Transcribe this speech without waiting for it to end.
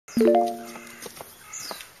本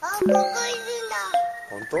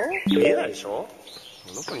当？見えないでしょ？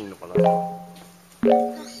どこにいるのかな？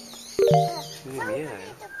見えないよ。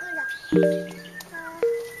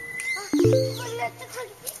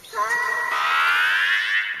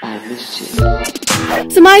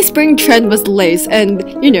So my spring trend was lace and,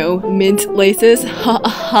 you know, mint laces. Ha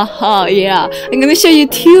ha ha, yeah. I'm gonna show you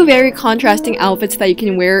two very contrasting outfits that you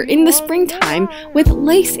can wear in the springtime with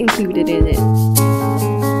lace included in it.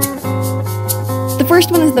 The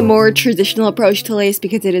first one is the more traditional approach to lace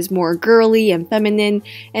because it is more girly and feminine,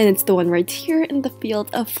 and it's the one right here in the field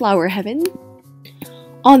of flower heaven.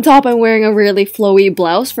 On top, I'm wearing a really flowy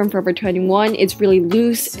blouse from Forever 21. It's really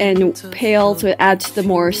loose and pale, so it adds to the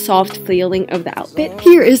more soft feeling of the outfit.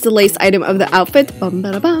 Here is the lace item of the outfit. Bum,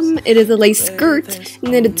 ba, da, bum. It is a lace skirt,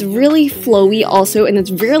 and then it's really flowy also, and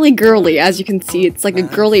it's really girly. As you can see, it's like a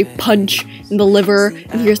girly punch in the liver,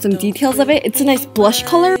 and here's some details of it. It's a nice blush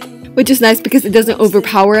color, which is nice because it doesn't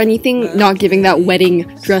overpower anything, not giving that wedding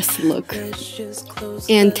dress look.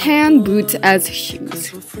 And tan boots as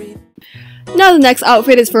shoes. Now the next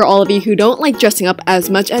outfit is for all of you who don't like dressing up as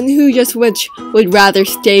much and who just would rather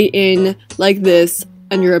stay in like this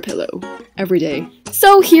under a pillow every day.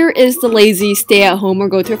 So here is the lazy stay at home or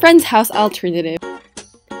go to a friend's house alternative.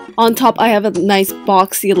 On top I have a nice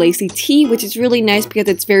boxy lacy tee, which is really nice because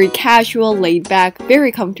it's very casual, laid back,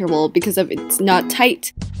 very comfortable because of it's not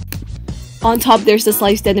tight. On top there's the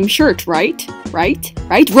sliced denim shirt, right?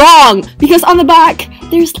 Wrong! Because on the back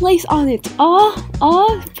there's lace on it.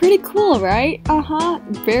 Pretty cool, right?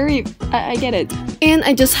 I get it. And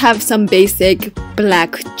I just have some basic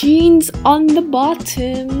black jeans on the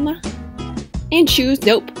bottom. And shoes,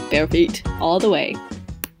 nope, bare feet, all the way.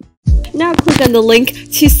 Now click on the link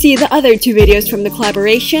to see the other two videos from the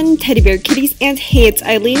collaboration, Teddy Bear Kitties and Hey It's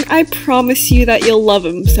Eileen. I promise you that you'll love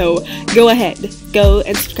them, so go ahead. Go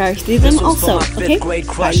and subscribe to them also, okay? Grade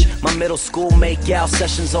crush. My middle school make-out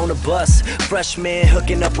sessions on the bus. Freshmen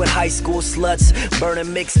hooking up with high school sluts.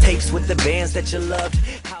 Burning mixtapes with the bands that you loved.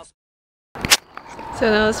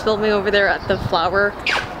 So now I was filming over there at the flower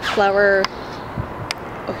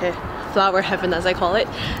heaven, as I call it.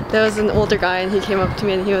 There was an older guy and he came up to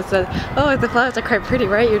me and he said, "Oh, the flowers are quite pretty,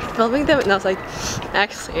 right? You're filming them?" And I was like,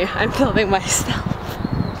 "Actually, I'm filming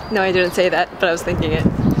myself." No, I didn't say that, but I was thinking it.